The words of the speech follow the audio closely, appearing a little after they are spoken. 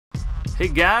Hey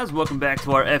guys, welcome back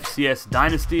to our FCS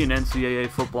Dynasty and NCAA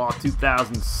Football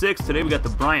 2006. Today we got the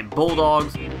Bryant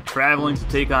Bulldogs traveling to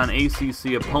take on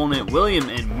ACC opponent William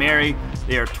and Mary.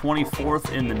 They are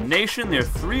 24th in the nation. They're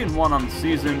 3-1 on the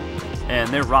season, and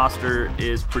their roster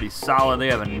is pretty solid. They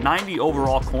have a 90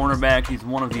 overall cornerback. He's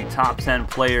one of the top 10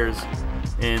 players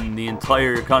in the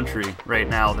entire country right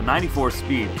now. The 94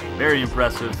 speed, very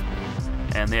impressive.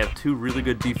 And they have two really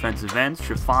good defensive ends,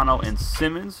 Schifano and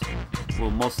Simmons.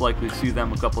 We'll most likely see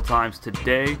them a couple times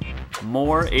today.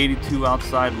 Moore, 82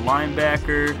 outside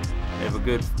linebacker. They have a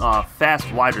good fast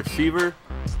wide receiver.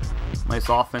 Nice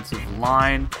offensive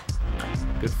line.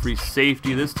 Good free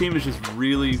safety. This team is just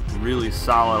really, really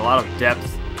solid. A lot of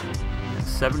depth. And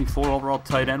 74 overall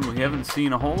tight end. We haven't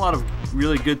seen a whole lot of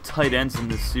really good tight ends in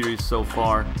this series so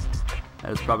far.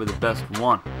 That is probably the best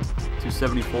one.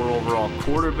 274 overall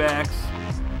quarterbacks.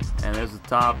 And there's the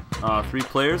top three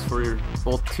players for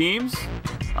both teams.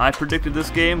 I predicted this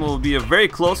game will be a very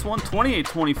close one,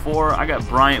 28-24. I got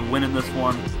Bryant winning this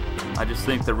one. I just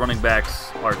think the running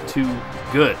backs are too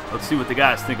good. Let's see what the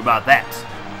guys think about that.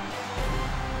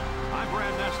 I'm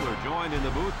Brad Nessler, joined in the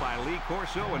booth by Lee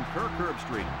Corso and Kirk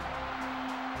Herbstreit.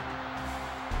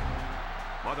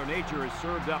 Mother Nature has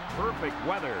served up perfect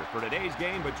weather for today's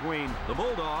game between the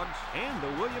Bulldogs and the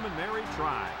William and Mary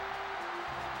Tribe.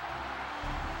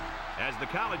 As the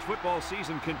college football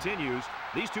season continues,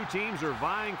 these two teams are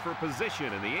vying for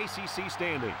position in the ACC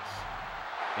standings.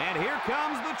 And here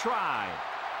comes the Tribe.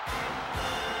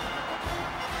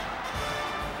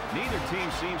 Neither team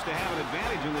seems to have an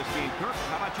advantage in this game. Kirk,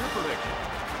 how about your prediction?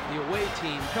 The away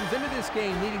team comes into this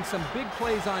game needing some big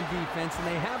plays on defense, and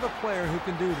they have a player who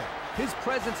can do that. His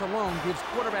presence alone gives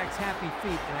quarterbacks happy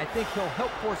feet, and I think he'll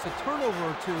help force a turnover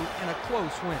or two and a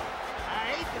close win.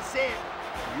 I hate to say it,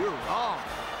 you're wrong.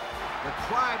 The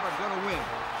Tribe are going to win.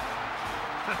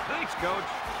 Thanks, Coach.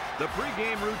 The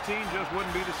pregame routine just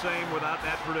wouldn't be the same without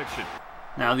that prediction.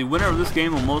 Now, the winner of this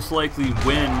game will most likely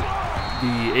win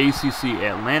the ACC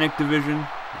Atlantic Division,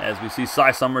 as we see Cy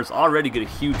Summers already get a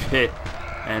huge hit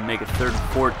and make it 3rd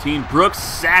and 14. Brooks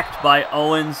sacked by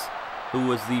Owens, who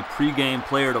was the pregame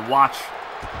player to watch,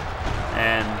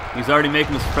 and he's already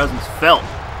making his presence felt.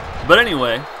 But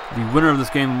anyway, the winner of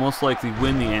this game will most likely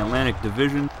win the Atlantic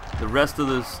Division. The rest of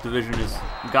this division is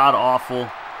god-awful,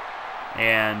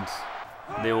 and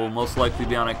they will most likely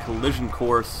be on a collision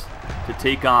course to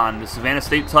take on the Savannah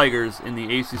State Tigers in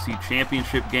the ACC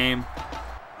Championship game,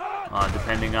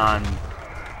 depending on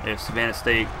if Savannah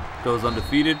State goes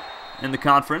undefeated in the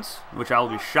conference, which I will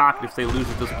be shocked if they lose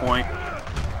at this point.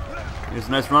 Here's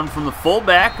a nice run from the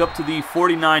fullback up to the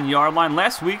 49-yard line.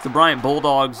 Last week, the Bryant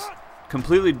Bulldogs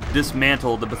completely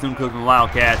dismantled the Bethune-Cookman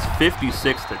Wildcats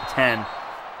 56-10.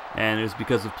 And it was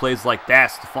because of plays like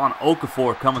that. Stephon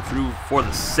Okafor coming through for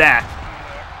the sack.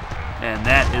 And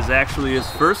that is actually his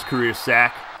first career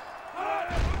sack.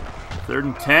 3rd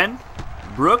and 10.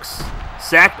 Brooks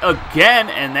sacked again,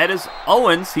 and that is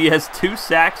Owens. He has 2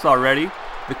 sacks already.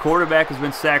 The quarterback has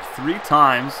been sacked 3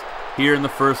 times here in the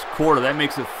first quarter. That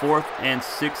makes it 4th and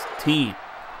 16.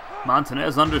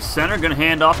 Montanez under center, going to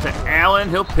hand off to Allen.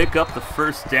 He'll pick up the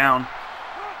first down.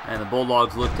 And the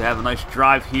Bulldogs look to have a nice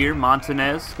drive here.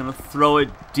 Montanez going to throw it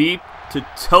deep to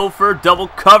Topher. Double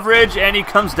coverage, and he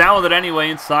comes down with it anyway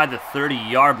inside the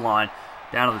 30-yard line,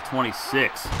 down to the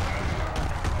 26.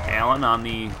 Allen on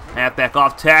the halfback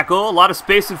off tackle. A lot of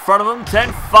space in front of him.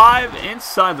 10-5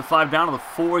 inside the 5, down to the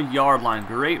 4-yard line.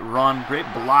 Great run,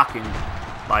 great blocking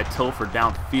by Topher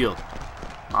downfield.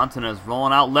 Montanez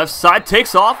rolling out left side,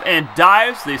 takes off and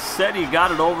dives. They said he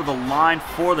got it over the line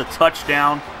for the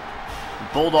touchdown.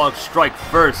 The Bulldogs strike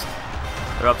first.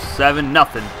 They're up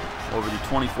 7-0 over the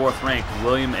 24th ranked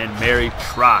William and Mary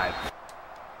Tribe.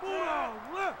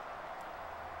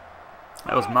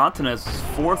 That was Montanez's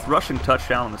 4th rushing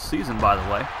touchdown of the season, by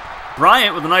the way.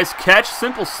 Bryant with a nice catch,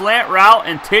 simple slant route,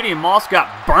 and Tadian Moss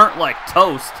got burnt like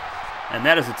toast. And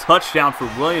that is a touchdown for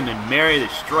William and Mary. They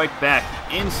strike back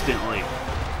instantly.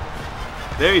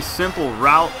 Very simple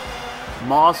route.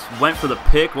 Moss went for the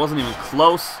pick, wasn't even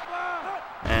close,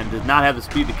 and did not have the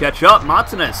speed to catch up.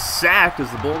 Montanez sacked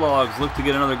as the Bulldogs look to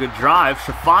get another good drive.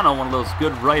 Schifano, one of those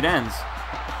good right ends,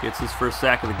 gets his first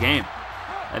sack of the game.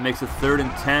 That makes it 3rd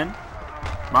and 10.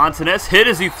 Montanez hit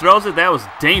as he throws it. That was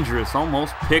dangerous,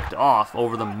 almost picked off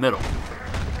over the middle.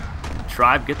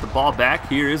 Tribe get the ball back.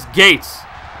 Here is Gates.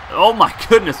 Oh my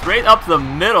goodness, right up the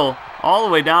middle, all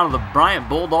the way down to the Bryant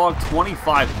Bulldog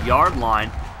 25-yard line.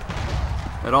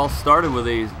 It all started with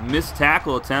a missed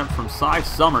tackle attempt from Cy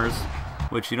Summers,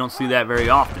 which you don't see that very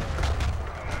often.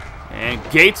 And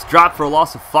Gates dropped for a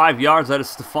loss of 5 yards. That is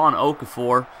Stephon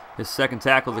Okafor, his 2nd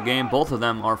tackle of the game. Both of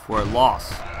them are for a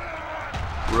loss.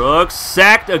 Brooks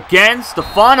sacked again.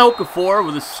 Stephon Okafor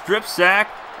with a strip sack.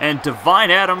 And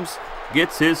Devine Adams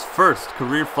gets his first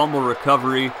career fumble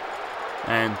recovery.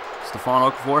 And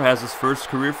Stephon Okafor has his first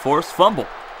career forced fumble.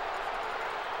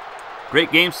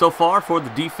 Great game so far for the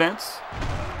defense.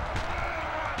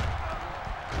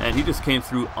 And he just came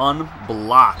through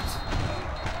unblocked.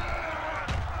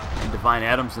 And Devine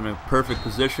Adams in a perfect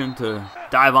position to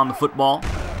dive on the football.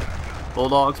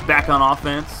 Bulldogs back on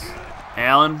offense.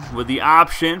 Allen with the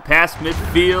option, past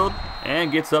midfield,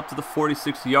 and gets up to the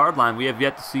 46-yard line. We have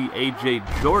yet to see A.J.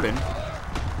 Jordan.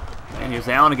 And here's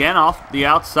Allen again off the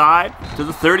outside to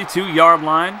the 32-yard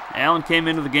line. Allen came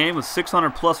into the game with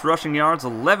 600-plus rushing yards,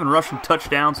 11 rushing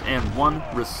touchdowns, and 1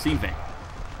 receiving.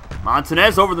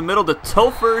 Montanez over the middle to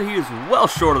Topher. He is well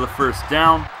short of the first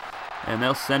down. And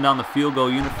they'll send on the field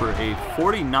goal unit for a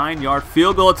 49-yard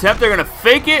field goal attempt. They're going to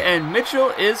fake it, and Mitchell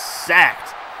is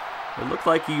sacked. It looked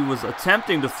like he was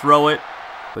attempting to throw it,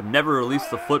 but never released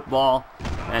the football.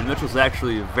 And Mitchell's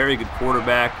actually a very good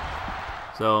quarterback.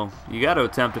 So you got to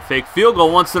attempt a fake field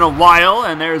goal once in a while.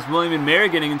 And there's William and Mary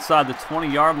getting inside the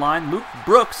 20-yard line. Luke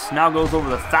Brooks now goes over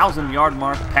the 1,000-yard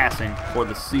mark passing for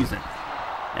the season.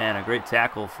 And a great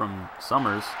tackle from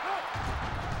Summers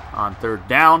on third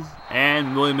down.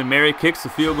 And William and Mary kicks the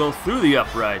field goal through the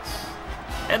uprights.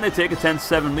 And they take a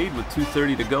 10-7 lead with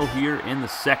 2:30 to go here in the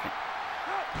second.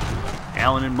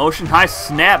 Allen in motion, high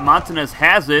snap. Montanez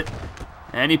has it.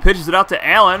 And he pitches it out to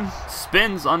Allen.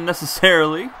 Spins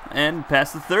unnecessarily and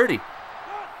past the 30.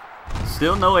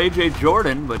 Still no A.J.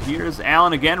 Jordan, but here's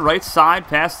Allen again, right side,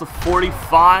 past the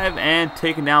 45, and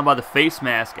taken down by the face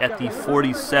mask at the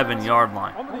 47-yard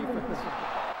line.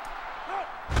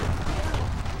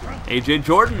 A.J.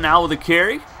 Jordan now with a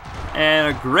carry,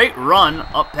 and a great run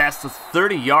up past the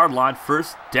 30-yard line,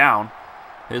 first down,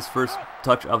 his first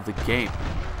touch of the game.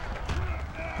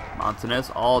 Montanez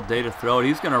all day to throw it.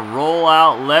 He's going to roll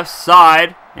out left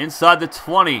side inside the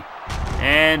 20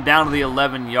 and down to the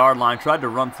 11-yard line. Tried to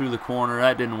run through the corner.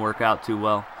 That didn't work out too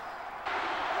well.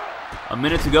 A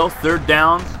minute to go, third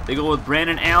down. They go with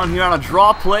Brandon Allen here on a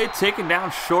draw play, taken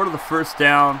down short of the first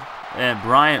down. And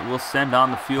Bryant will send on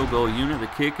the field goal unit. The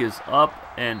kick is up,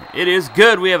 and it is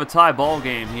good. We have a tie ball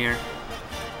game here.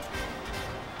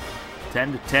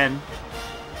 10-10.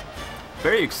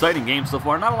 Very exciting game so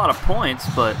far. Not a lot of points,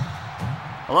 but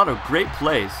a lot of great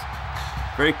plays.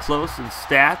 Very close in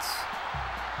stats.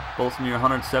 Both near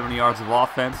 170 yards of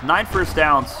offense. 9 first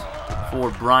downs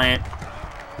for Bryant.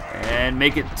 And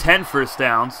make it 10 first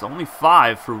downs. Only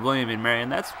 5 for William and Mary.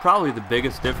 And that's probably the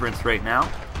biggest difference right now.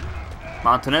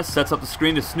 Montanez sets up the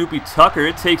screen to Snoopy Tucker.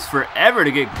 It takes forever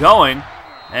to get going.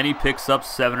 And he picks up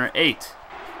 7 or 8.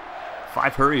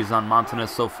 5 hurries on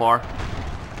Montanez so far.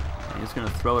 He's going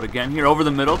to throw it again here over the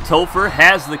middle. Topher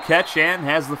has the catch and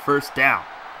has the first down.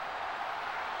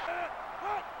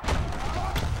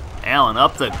 Allen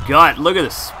up the gut. Look at the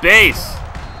space.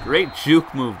 Great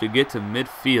juke move to get to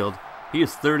midfield. He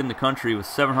is third in the country with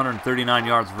 739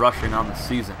 yards rushing on the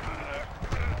season.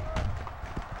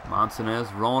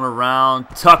 Montanez rolling around.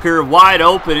 Tucker wide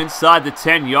open inside the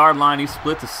 10-yard line. He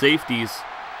split the safeties.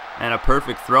 And a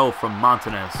perfect throw from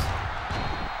Montanez.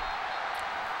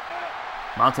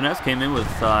 Montanez came in with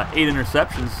 8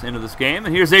 interceptions into this game.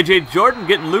 And here's A.J. Jordan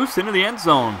getting loose into the end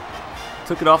zone.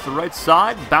 Took it off the right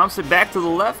side, bounced it back to the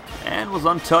left, and was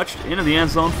untouched into the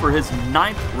end zone for his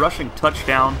 9th rushing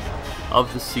touchdown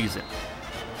of the season.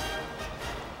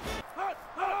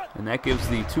 And that gives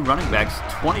the 2 running backs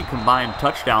 20 combined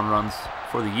touchdown runs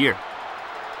for the year.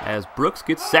 As Brooks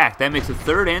gets sacked, that makes it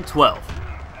 3rd and 12.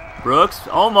 Brooks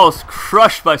almost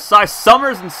crushed by Cy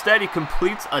Summers. Instead, he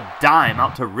completes a dime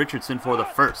out to Richardson for the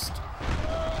first.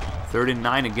 3rd and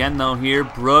 9 again, though, here.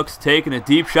 Brooks taking a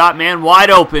deep shot, man wide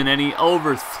open, and he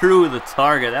overthrew the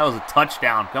target. That was a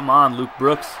touchdown. Come on, Luke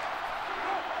Brooks.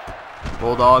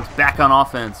 Bulldogs back on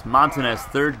offense. Montanez,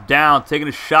 3rd down, taking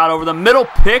a shot over the middle,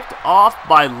 picked off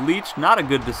by Leach. Not a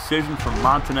good decision from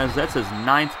Montanez. That's his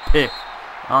 9th pick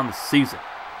on the season.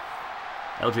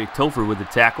 L.J. Topher with the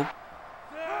tackle.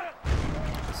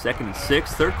 2nd and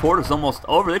 6. 3rd quarter's almost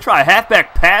over. They try a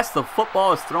halfback pass. The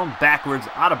football is thrown backwards,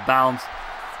 out of bounds,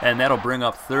 and that'll bring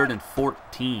up 3rd and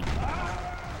 14.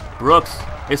 Brooks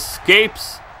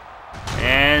escapes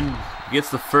and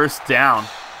gets the first down.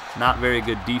 Not very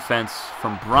good defense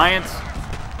from Bryant.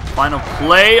 Final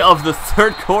play of the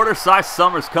 3rd quarter. Cy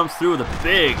Summers comes through with a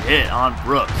big hit on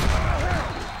Brooks.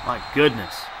 My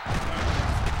goodness.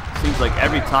 Seems like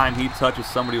every time he touches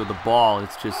somebody with the ball,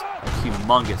 it's just a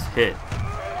humongous hit.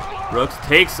 Brooks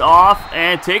takes off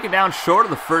and taken down short of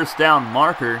the first down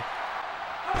marker.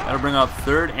 That'll bring up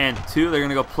 3rd and 2. They're going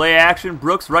to go play action.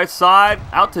 Brooks right side,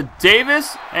 out to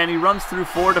Davis, and he runs through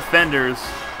 4 defenders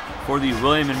for the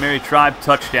William and Mary Tribe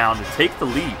touchdown to take the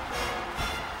lead.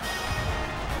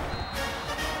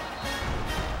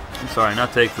 I'm sorry,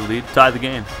 not take the lead, tie the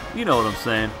game. You know what I'm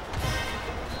saying.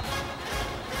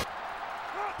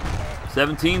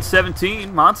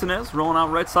 17-17, Montanez rolling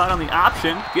out right side on the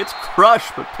option, gets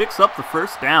crushed but picks up the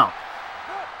first down.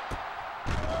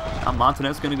 Now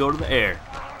Montanez going to go to the air.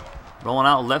 Rolling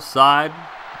out left side,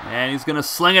 and he's going to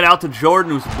sling it out to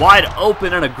Jordan, who's wide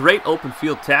open, and a great open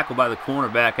field tackle by the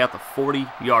cornerback at the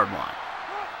 40-yard line.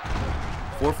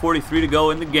 4:43 to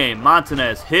go in the game.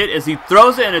 Montanez hit as he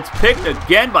throws it, and it's picked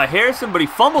again by Harrison, but he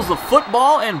fumbles the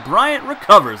football, and Bryant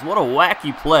recovers. What a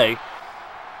wacky play.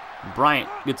 Bryant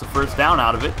gets a first down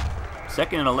out of it.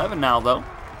 2nd and 11 now, though.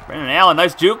 Brandon Allen,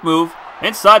 nice juke move.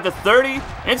 Inside the 30,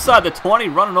 inside the 20,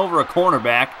 running over a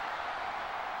cornerback.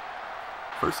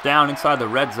 First down inside the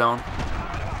red zone.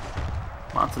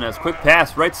 Montanez, quick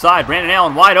pass, right side. Brandon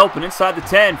Allen wide open inside the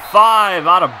 10. 5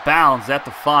 out of bounds at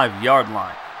the 5-yard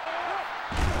line.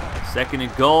 2nd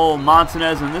and goal,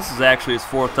 Montanez, and this is actually his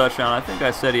 4th touchdown. I think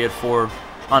I said he had 4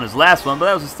 on his last one, but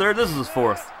that was his 3rd. This is his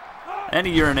 4th. And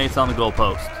he urinates on the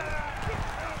goalpost.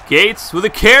 Gates with a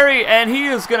carry, and he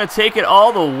is going to take it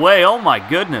all the way. Oh my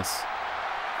goodness.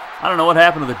 I don't know what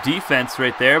happened to the defense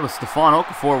right there, but Stephon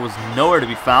Okafor was nowhere to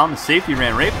be found. The safety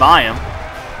ran right by him.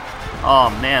 Oh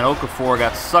man, Okafor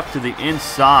got sucked to the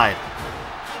inside.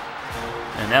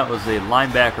 And that was a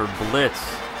linebacker blitz.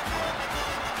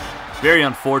 Very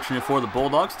unfortunate for the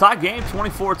Bulldogs. Tie game,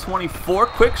 24-24.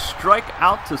 Quick strike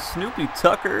out to Snoopy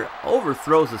Tucker.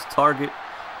 Overthrows his target.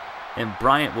 And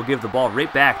Bryant will give the ball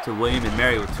right back to William and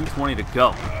Mary with 2:20 to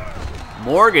go.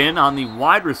 Morgan on the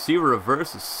wide receiver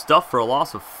reverse is stuffed for a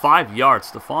loss of 5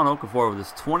 yards. Stephon Okafor with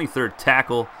his 23rd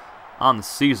tackle on the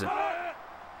season.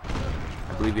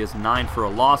 I believe he has 9 for a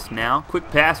loss now. Quick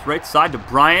pass right side to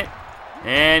Bryant.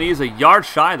 And he's a yard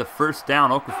shy of the first down.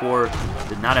 Okafor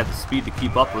did not have the speed to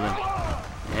keep up with him.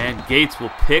 And Gates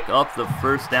will pick up the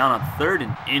first down on 3rd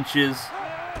and inches.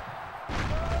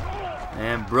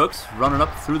 And Brooks running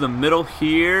up through the middle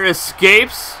here,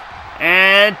 escapes,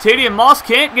 and Tadian Moss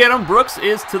can't get him. Brooks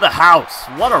is to the house.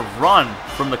 What a run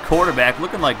from the quarterback,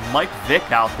 looking like Mike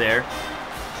Vick out there.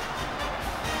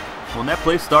 When that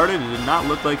play started, it did not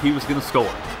look like he was going to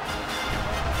score.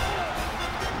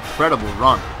 Incredible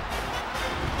run.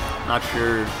 Not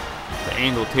sure the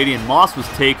angle Tadian Moss was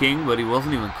taking, but he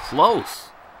wasn't even close.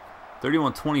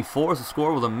 31-24 is the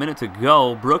score with a minute to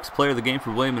go. Brooks, player of the game for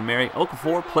William and Mary.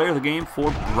 Okafor, player of the game for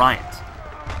Bryant.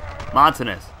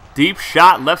 Montanez, deep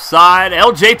shot left side.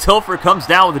 L.J. Topher comes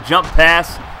down with a jump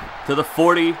pass to the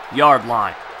 40-yard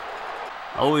line.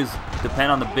 Always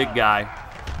depend on the big guy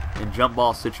in jump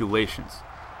ball situations.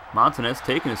 Montanez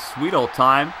taking his sweet old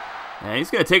time, and he's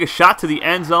going to take a shot to the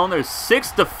end zone. There's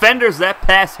 6 defenders. That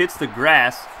pass hits the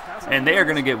grass. And they are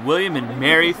going to get William and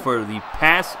Mary for the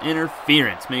pass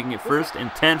interference, making it 1st and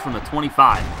 10 from the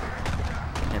 25.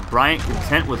 And Bryant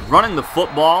content with running the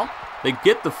football. They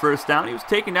get the first down. He was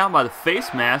taken down by the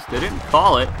face mask. They didn't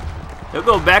call it. They'll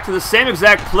go back to the same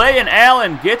exact play, and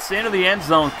Allen gets into the end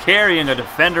zone carrying a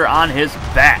defender on his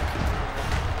back.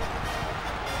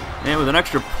 And with an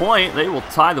extra point, they will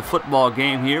tie the football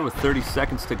game here with 30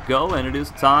 seconds to go, and it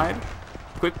is tied.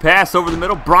 Quick pass over the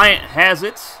middle. Bryant has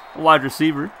it. A wide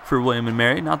receiver for William and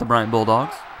Mary, not the Bryant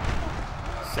Bulldogs.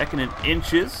 2nd and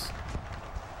inches.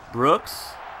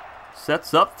 Brooks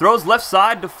sets up, throws left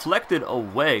side, deflected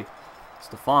away.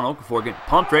 Stephon Okafor getting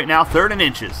pumped right now, 3rd and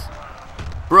inches.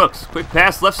 Brooks, quick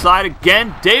pass left side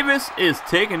again. Davis is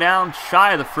taken down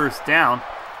shy of the first down,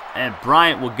 and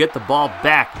Bryant will get the ball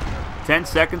back. 10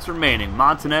 seconds remaining.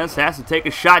 Montanez has to take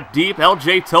a shot deep.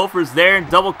 L.J. Topher's there in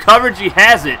double coverage. He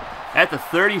has it at the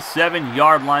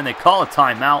 37-yard line. They call a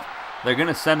timeout. They're going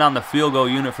to send on the field goal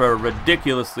unit for a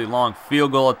ridiculously long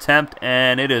field goal attempt,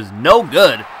 and it is no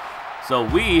good. So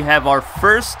we have our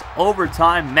first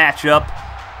overtime matchup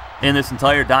in this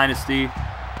entire dynasty,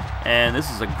 and this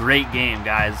is a great game,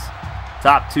 guys.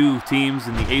 Top 2 teams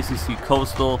in the ACC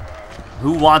Coastal.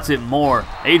 Who wants it more?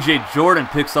 A.J. Jordan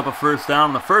picks up a first down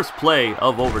on the first play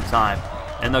of overtime.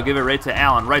 And they'll give it right to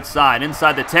Allen, right side,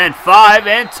 inside the 10, 5,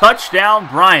 and touchdown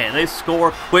Bryant. They score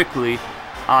quickly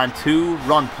on 2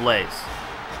 run plays.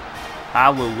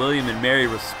 How will William and Mary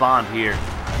respond here?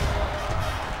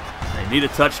 They need a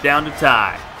touchdown to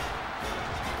tie.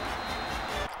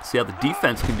 See how the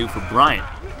defense can do for Bryant.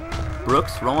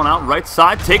 Brooks rolling out right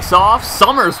side, takes off.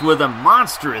 Summers with a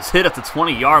monstrous hit at the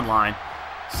 20-yard line.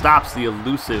 Stops the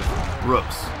elusive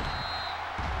Brooks.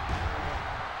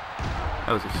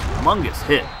 That was a humongous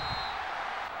hit.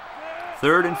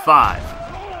 3rd and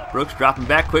 5. Brooks dropping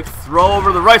back quick. Throw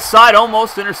over the right side.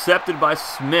 Almost intercepted by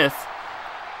Smith.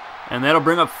 And that'll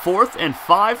bring up 4th and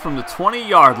 5 from the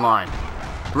 20-yard line.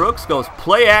 Brooks goes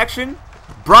play action.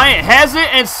 Bryant has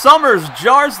it, and Summers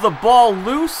jars the ball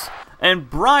loose. And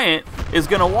Bryant is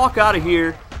going to walk out of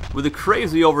here with a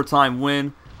crazy overtime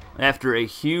win after a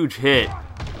huge hit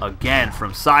again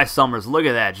from Cy Summers. Look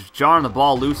at that, just jarring the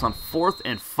ball loose on 4th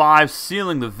and 5,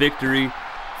 sealing the victory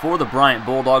for the Bryant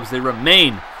Bulldogs. They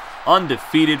remain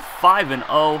undefeated,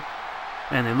 5-0,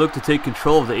 and they look to take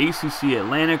control of the ACC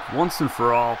Atlantic once and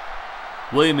for all.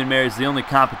 William & Mary is the only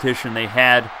competition they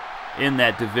had in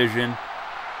that division,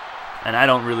 and I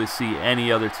don't really see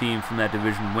any other team from that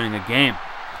division winning a game.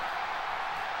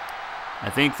 I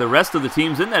think the rest of the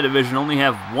teams in that division only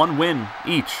have 1 win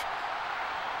each,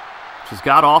 which is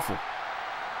god-awful.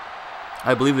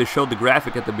 I believe they showed the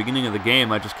graphic at the beginning of the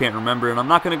game. I just can't remember, and I'm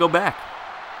not going to go back.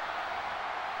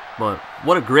 But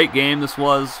what a great game this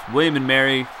was. William &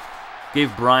 Mary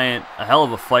gave Bryant a hell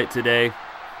of a fight today.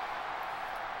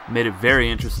 Made it very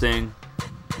interesting,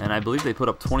 and I believe they put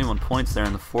up 21 points there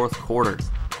in the 4th quarter.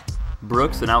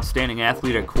 Brooks, an outstanding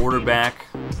athlete at quarterback.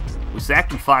 We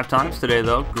sacked him 5 times today,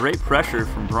 though. Great pressure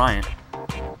from Bryant.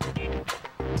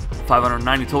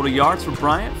 590 total yards for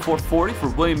Bryant, 440 for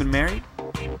William & Mary.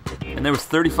 And there was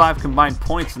 35 combined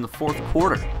points in the 4th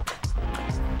quarter.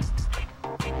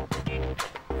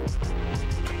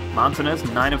 Montanez,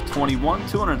 9 of 21,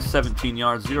 217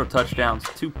 yards, 0 touchdowns,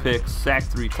 2 picks, sacked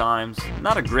 3 times.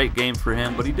 Not a great game for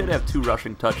him, but he did have 2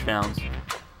 rushing touchdowns.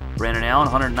 Brandon Allen,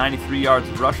 193 yards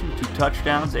rushing, 2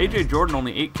 touchdowns. A.J. Jordan,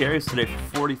 only 8 carries today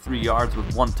for 43 yards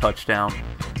with 1 touchdown.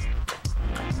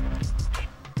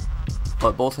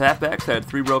 But both halfbacks had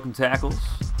 3 broken tackles.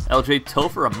 L.J.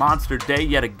 Topher, a monster day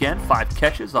yet again, 5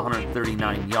 catches,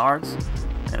 139 yards,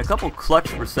 and a couple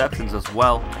clutch receptions as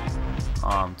well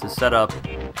to set up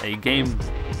a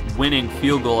game-winning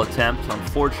field goal attempt.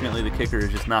 Unfortunately, the kicker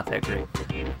is just not that great.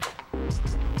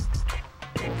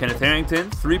 Kenneth Harrington,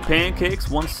 3 pancakes,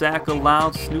 1 sack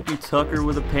allowed. Snoopy Tucker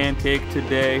with a pancake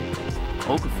today.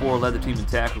 Okafor led the team in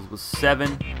tackles with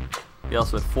 7. He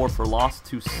also had 4 for loss,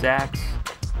 2 sacks.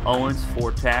 Owens,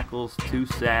 4 tackles, 2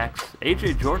 sacks.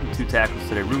 A.J. Jordan, 2 tackles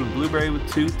today. Ruben Blueberry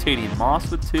with 2. Tadian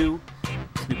Moss with 2.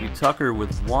 Snoopy Tucker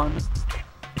with 1.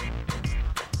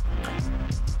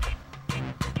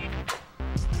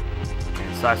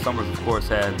 And Cy Summers, of course,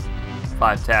 had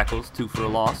 5 tackles, 2 for a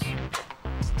loss.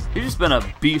 He's just been a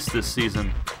beast this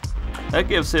season. That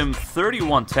gives him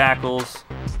 31 tackles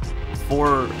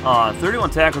for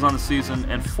 31 tackles on the season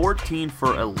and 14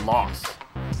 for a loss.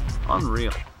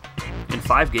 Unreal. In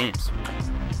 5 games.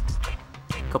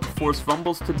 A couple forced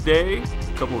fumbles today,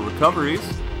 a couple of recoveries.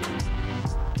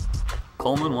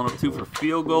 Coleman, 1 of 2 for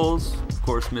field goals. Of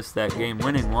course, missed that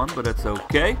game-winning one, but it's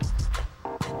okay.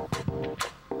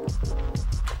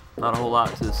 Not a whole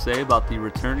lot to say about the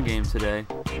return game today.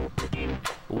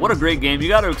 But what a great game. You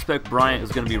got to expect Bryant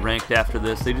is going to be ranked after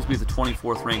this. They just beat the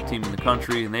 24th ranked team in the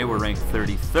country, and they were ranked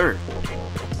 33rd.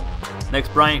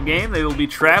 Next Bryant game, they will be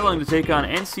traveling to take on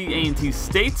NC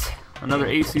State. Another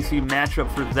ACC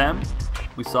matchup for them.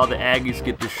 We saw the Aggies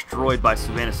get destroyed by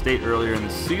Savannah State earlier in the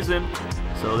season,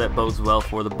 so that bodes well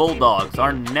for the Bulldogs.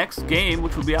 Our next game,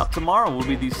 which will be out tomorrow, will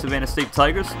be the Savannah State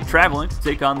Tigers traveling to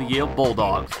take on the Yale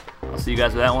Bulldogs. I'll see you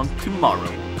guys with that one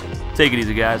tomorrow. Take it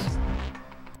easy, guys.